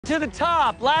to the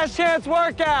top. Last chance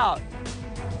workout.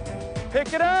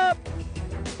 Pick it up.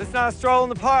 This is not a stroll in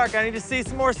the park. I need to see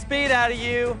some more speed out of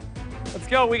you. Let's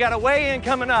go. We got a weigh-in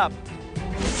coming up.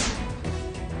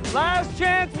 Last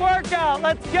chance workout.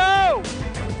 Let's go.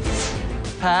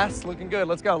 Pass. Looking good.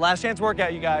 Let's go. Last chance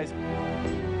workout, you guys.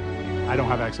 I don't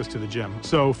have access to the gym.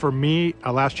 So for me,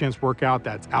 a last chance workout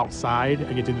that's outside,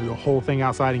 I get to do the whole thing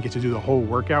outside and get to do the whole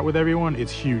workout with everyone,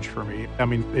 it's huge for me. I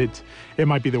mean, it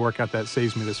might be the workout that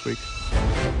saves me this week.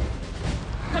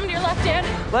 Come to your left,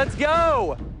 Dad. Let's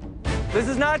go. This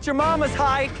is not your mama's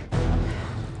hike.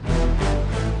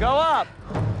 Go up.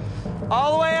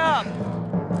 All the way up.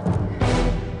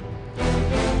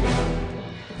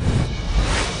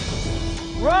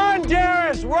 Run,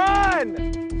 Darius, run!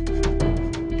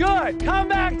 Good, come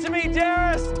back to me,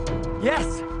 Darius!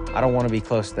 Yes! I don't want to be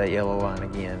close to that yellow line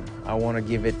again. I want to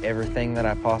give it everything that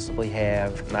I possibly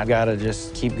have. And I got to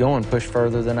just keep going, push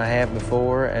further than I have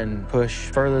before and push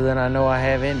further than I know I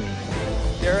have in me.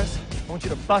 Darius, I want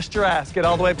you to bust your ass. Get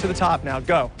all the way up to the top now.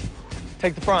 Go.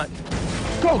 Take the front.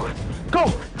 Go,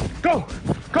 go, go,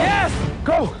 go. Yes!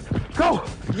 Go, go.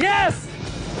 Yes!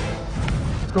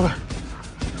 Go back.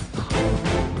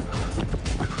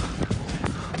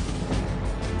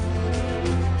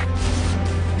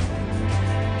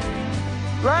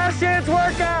 Last chance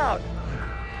workout!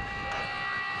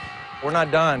 We're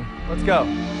not done. Let's go.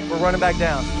 We're running back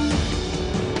down.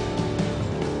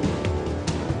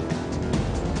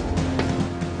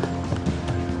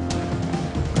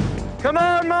 Come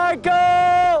on,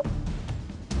 Michael!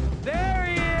 There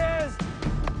he is!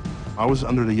 I was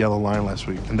under the yellow line last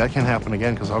week, and that can't happen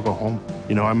again because I'll go home.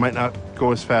 You know, I might not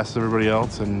go as fast as everybody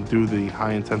else and do the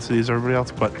high intensity as everybody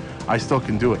else, but I still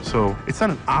can do it. So it's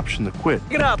not an option to quit.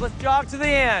 Pick it up. Let's jog to the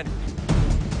end.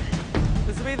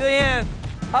 This will be the end.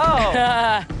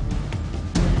 Oh!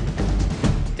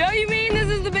 Don't you mean this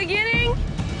is the beginning?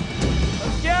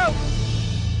 Let's go!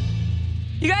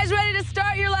 You guys ready to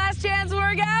start your last chance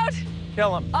workout?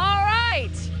 Kill him. All right.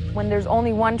 When there's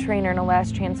only one trainer in a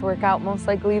last chance workout, most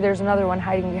likely there's another one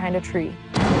hiding behind a tree.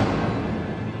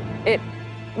 It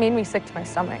made me sick to my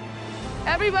stomach.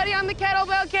 Everybody on the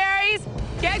kettlebell carries,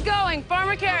 get going.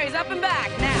 Farmer carries, up and back.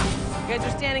 Now, you guys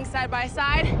are standing side by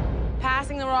side,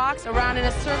 passing the rocks around in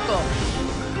a circle.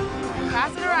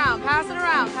 Pass it around, pass it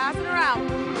around, pass it around.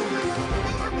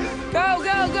 Go,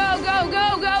 go, go, go,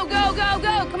 go, go, go, go,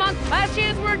 go. Come on, last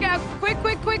chance workout. Quick,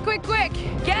 quick, quick, quick, quick.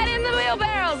 Get in the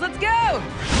wheelbarrows, let's go.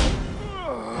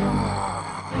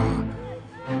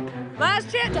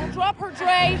 Last chance, don't drop her,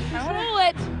 Dre. Control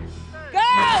it.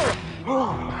 Go!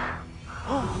 Go!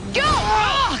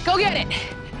 Oh, go get it.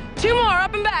 2 more,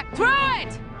 up and back. Throw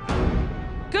it!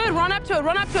 Good, run up to it,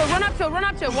 run up to it, run up to it, run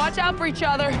up to it. Watch out for each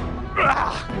other.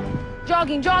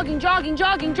 Jogging, jogging, jogging,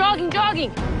 jogging, jogging,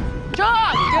 jogging.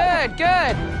 Jog! Good,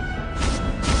 good.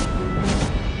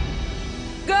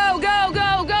 Go, go,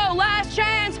 go, go. Last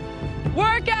chance.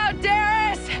 Workout,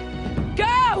 Darius.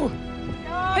 Go!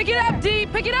 Pick it up, D.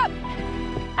 Pick it up.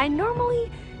 I normally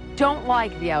don't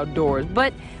like the outdoors,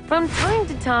 but from time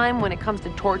to time, when it comes to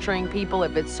torturing people,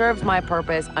 if it serves my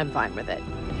purpose, I'm fine with it.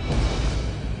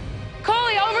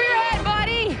 Coley, over your head,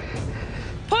 buddy.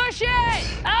 Push it.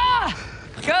 Ah!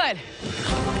 Good.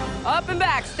 Up and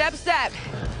back, step, step.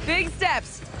 Big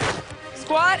steps.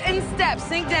 Squat and step,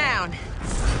 sink down.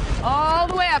 All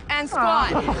the way up and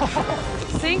squat.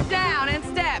 Sink down and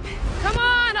step. Come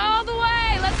on, all the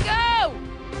way, let's go.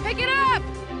 Pick it up.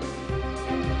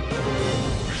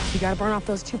 You gotta burn off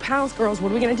those 2 pounds, girls.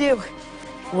 What are we gonna do?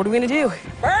 What are we gonna do?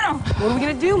 Burn them! What are we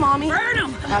gonna do, Mommy? Burn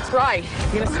them! That's right.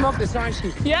 You're gonna smoke this, aren't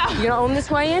you? Yeah. You gonna own this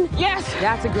way in? Yes.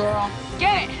 That's a girl.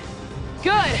 Get it.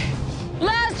 Good.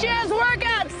 Last chance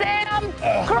workout, Sam.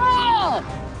 Crawl.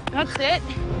 That's it.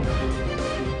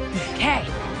 Okay.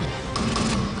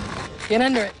 Get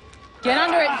under it. Get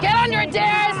under it. Get under it,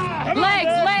 Darius.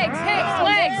 Legs, legs, hips,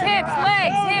 legs, hips,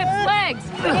 legs, hips, legs.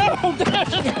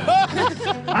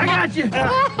 I got you.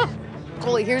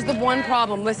 Coley, here's the one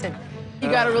problem. Listen, you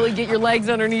gotta really get your legs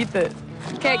underneath it.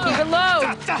 Okay, keep it low.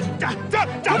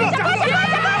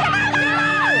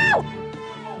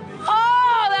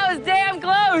 Oh, that was damn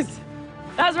close.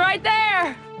 That's right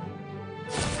there.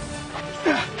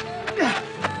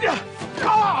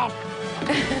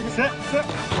 Sit, sit.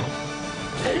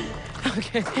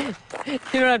 Okay.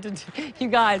 You don't have to you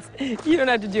guys, you don't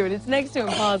have to do it. It's next to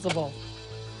impossible.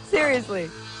 Seriously,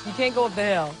 you can't go up the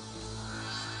hill.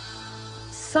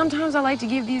 Sometimes I like to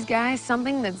give these guys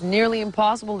something that's nearly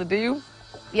impossible to do.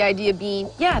 The idea being,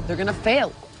 yeah, they're gonna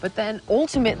fail. But then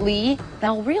ultimately,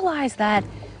 they'll realize that,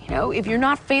 you know, if you're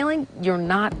not failing, you're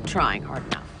not trying hard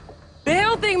enough. The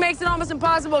hill thing makes it almost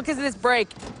impossible because of this break.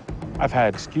 I've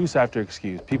had excuse after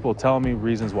excuse, people telling me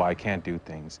reasons why I can't do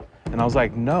things. And I was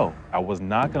like, no, I was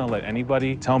not gonna let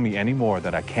anybody tell me anymore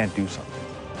that I can't do something.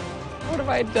 What have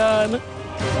I done?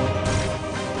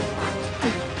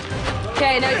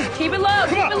 Okay, now keep it low,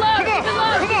 keep it low, keep it low.